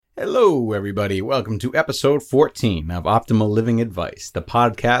Hello, everybody. Welcome to episode 14 of Optimal Living Advice, the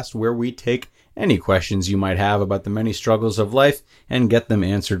podcast where we take any questions you might have about the many struggles of life and get them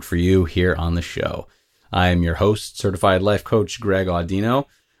answered for you here on the show. I am your host, certified life coach Greg Audino.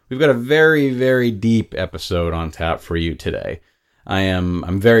 We've got a very, very deep episode on tap for you today.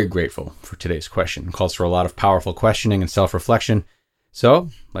 I'm very grateful for today's question. It calls for a lot of powerful questioning and self-reflection. So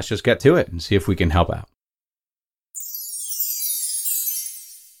let's just get to it and see if we can help out.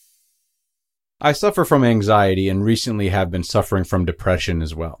 I suffer from anxiety and recently have been suffering from depression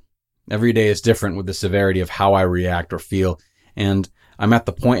as well. Every day is different with the severity of how I react or feel, and I'm at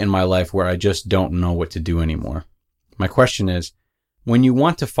the point in my life where I just don't know what to do anymore. My question is, when you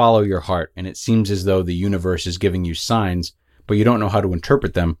want to follow your heart and it seems as though the universe is giving you signs, but you don't know how to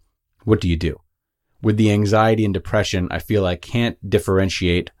interpret them, what do you do? With the anxiety and depression, I feel I can't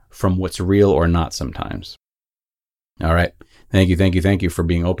differentiate from what's real or not sometimes. All right. Thank you for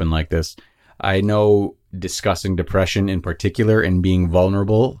being open like this. I know discussing depression in particular and being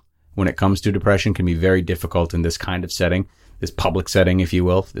vulnerable when it comes to depression can be very difficult in this kind of setting, this public setting, if you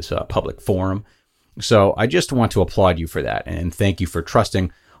will, this public forum. So I just want to applaud you for that and thank you for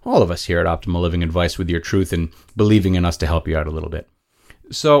trusting all of us here at Optimal Living Advice with your truth and believing in us to help you out a little bit.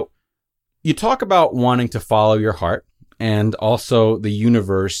 So you talk about wanting to follow your heart and also the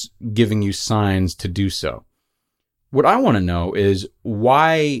universe giving you signs to do so. What I want to know is,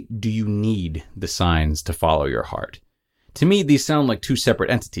 why do you need the signs to follow your heart? To me, these sound like two separate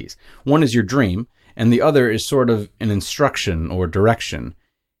entities. One is your dream, and the other is sort of an instruction or direction.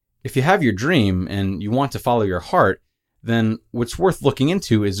 If you have your dream and you want to follow your heart, then what's worth looking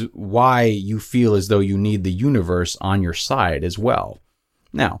into is why you feel as though you need the universe on your side as well.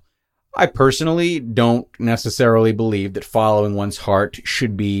 Now, I personally don't necessarily believe that following one's heart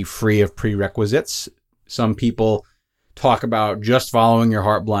should be free of prerequisites. Some people talk about just following your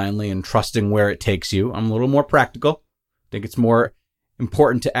heart blindly and trusting where it takes you. I'm a little more practical. I think it's more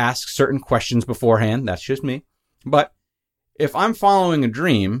important to ask certain questions beforehand. That's just me. But if I'm following a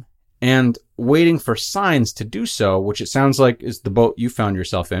dream and waiting for signs to do so, which it sounds like is the boat you found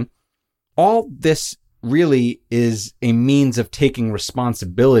yourself in, all this really is a means of taking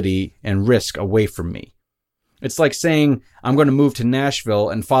responsibility and risk away from me. It's like saying, I'm going to move to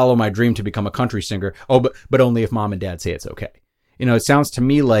Nashville and follow my dream to become a country singer. Oh, but only if mom and dad say it's okay. You know, it sounds to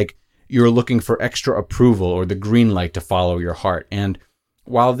me like you're looking for extra approval or the green light to follow your heart. And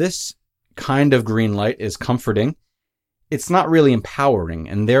while this kind of green light is comforting, it's not really empowering.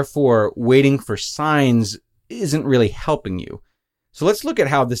 And therefore, waiting for signs isn't really helping you. So let's look at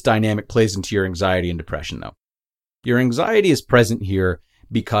how this dynamic plays into your anxiety and depression, though. Your anxiety is present here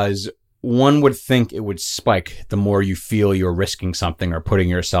because one would think it would spike the more you feel you're risking something or putting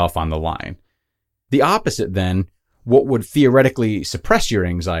yourself on the line. The opposite then, what would theoretically suppress your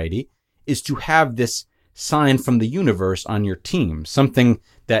anxiety, is to have this sign from the universe on your team, something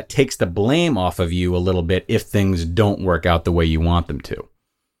that takes the blame off of you a little bit if things don't work out the way you want them to.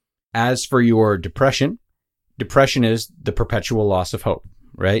 As for your depression is the perpetual loss of hope,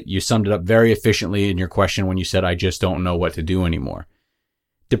 right? You summed it up very efficiently in your question when you said, I just don't know what to do anymore.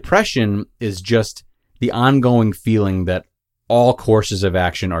 Depression is just the ongoing feeling that all courses of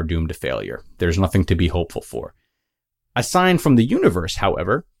action are doomed to failure. There's nothing to be hopeful for. A sign from the universe,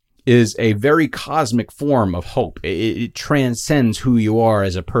 however, is a very cosmic form of hope. It transcends who you are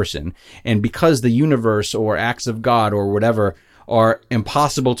as a person. And because the universe or acts of God or whatever are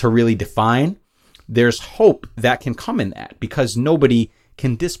impossible to really define, there's hope that can come in that because nobody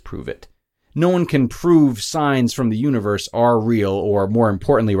can disprove it. No one can prove signs from the universe are real, or more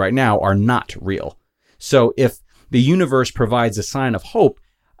importantly right now, are not real. So if the universe provides a sign of hope,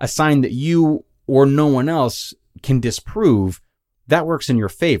 a sign that you or no one else can disprove, that works in your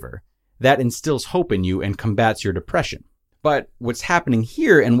favor. That instills hope in you and combats your depression. But what's happening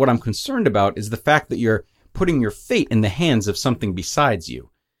here and what I'm concerned about is the fact that you're putting your fate in the hands of something besides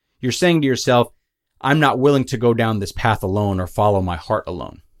you. You're saying to yourself, I'm not willing to go down this path alone or follow my heart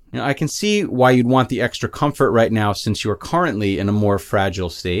alone. Now, I can see why you'd want the extra comfort right now since you're currently in a more fragile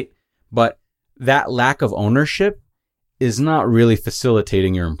state, but that lack of ownership is not really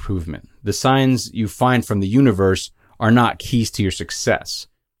facilitating your improvement. The signs you find from the universe are not keys to your success.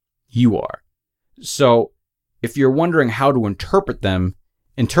 You are. So if you're wondering how to interpret them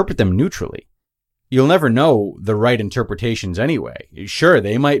neutrally. You'll never know the right interpretations anyway. Sure,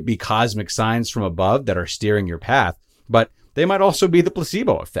 they might be cosmic signs from above that are steering your path, but they might also be the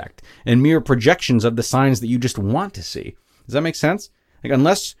placebo effect and mere projections of the signs that you just want to see. Does that make sense? Like,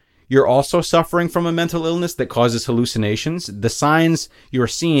 unless you're also suffering from a mental illness that causes hallucinations, the signs you're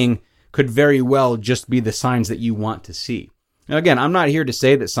seeing could very well just be the signs that you want to see. Now, again, I'm not here to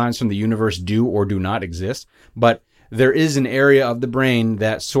say that signs from the universe do or do not exist, but there is an area of the brain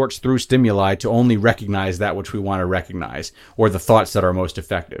that sorts through stimuli to only recognize that which we want to recognize, or the thoughts that are most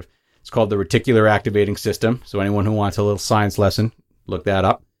effective. It's called the reticular activating system. So anyone who wants a little science lesson, look that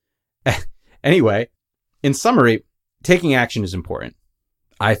up. Anyway, in summary, taking action is important.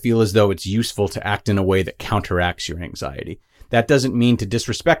 I feel as though it's useful to act in a way that counteracts your anxiety. That doesn't mean to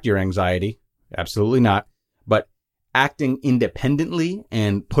disrespect your anxiety. Absolutely not. But acting independently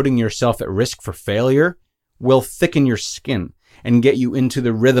and putting yourself at risk for failure will thicken your skin and get you into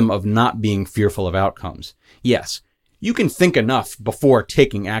the rhythm of not being fearful of outcomes. Yes, you can think enough before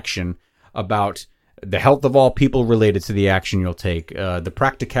taking action about the health of all people related to the action you'll take, the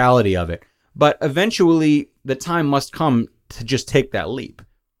practicality of it. But eventually, the time must come to just take that leap.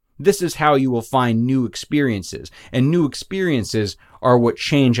 This is how you will find new experiences, and new experiences are what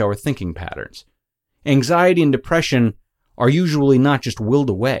change our thinking patterns. Anxiety and depression are usually not just willed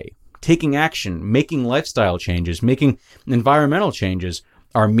away. Taking action, making lifestyle changes, making environmental changes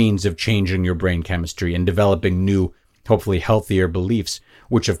are means of changing your brain chemistry and developing new, hopefully healthier beliefs,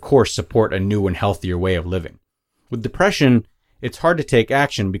 which of course support a new and healthier way of living. With depression, it's hard to take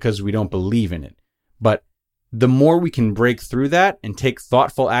action because we don't believe in it. But the more we can break through that and take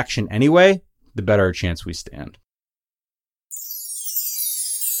thoughtful action anyway, the better a chance we stand.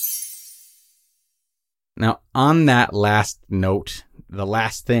 Now, on that last note, the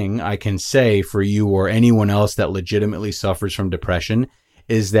last thing I can say for you or anyone else that legitimately suffers from depression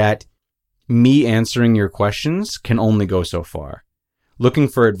is that me answering your questions can only go so far. Looking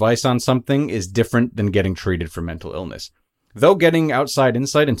for advice on something is different than getting treated for mental illness. Though getting outside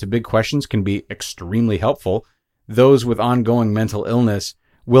insight into big questions can be extremely helpful, those with ongoing mental illness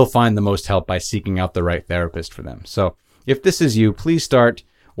will find the most help by seeking out the right therapist for them. So if this is you, please start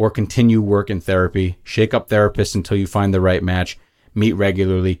or continue work in therapy. Shake up therapists until you find the right match. Meet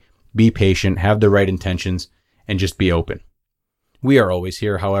regularly, be patient, have the right intentions, and just be open. We are always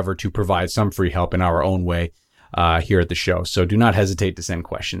here, however, to provide some free help in our own way here at the show. So do not hesitate to send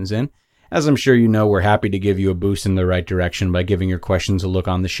questions in. As I'm sure you know, we're happy to give you a boost in the right direction by giving your questions a look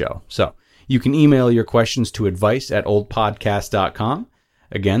on the show. So you can email your questions to advice@oldpodcast.com.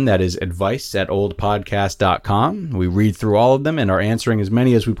 Again, that is advice@oldpodcast.com. We read through all of them and are answering as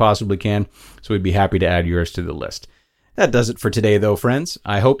many as we possibly can, so we'd be happy to add yours to the list. That does it for today, though, friends.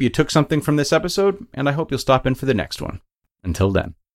 I hope you took something from this episode, and I hope you'll stop in for the next one. Until then.